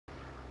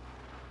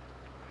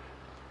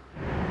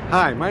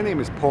Hi, my name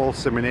is Paul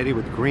Simonetti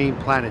with Green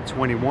Planet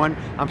 21.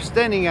 I'm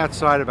standing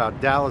outside of our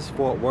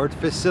Dallas-Fort Worth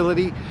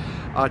facility.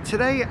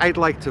 Today I'd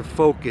like to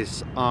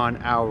focus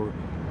on our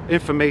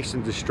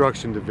Information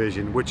Destruction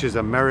Division, which is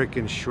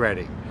American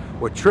Shredding.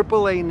 We're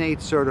AAA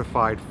NATE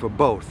certified for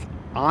both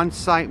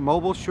on-site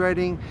mobile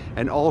shredding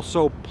and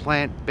also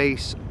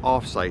plant-based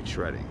off-site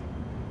shredding.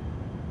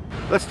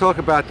 Let's talk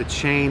about the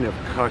chain of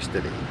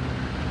custody.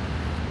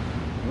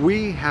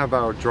 We have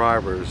our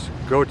drivers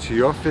go to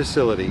your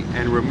facility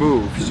and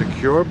remove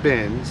secure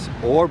bins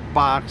or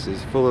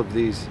boxes full of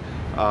these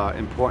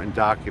important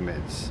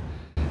documents.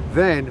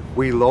 Then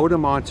we load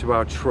them onto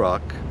our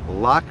truck,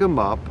 lock them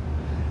up,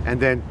 and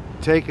then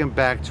take them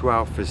back to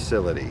our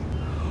facility.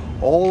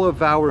 All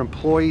of our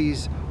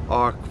employees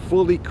are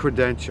fully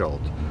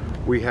credentialed.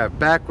 We have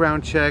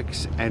background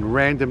checks and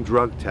random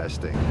drug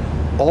testing.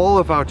 All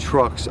of our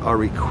trucks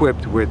are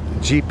equipped with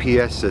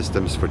GPS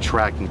systems for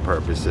tracking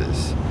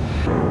purposes.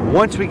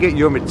 Once we get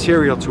your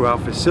material to our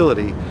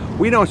facility,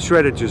 we don't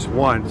shred it just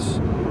once,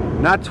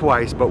 not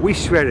twice, but we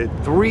shred it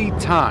 3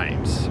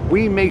 times.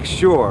 We make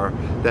sure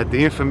that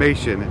the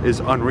information is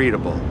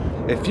unreadable.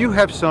 If you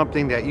have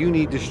something that you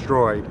need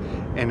destroyed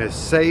in a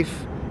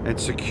safe and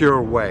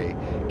secure way,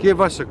 give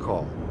us a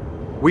call.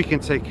 We can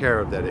take care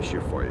of that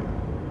issue for you.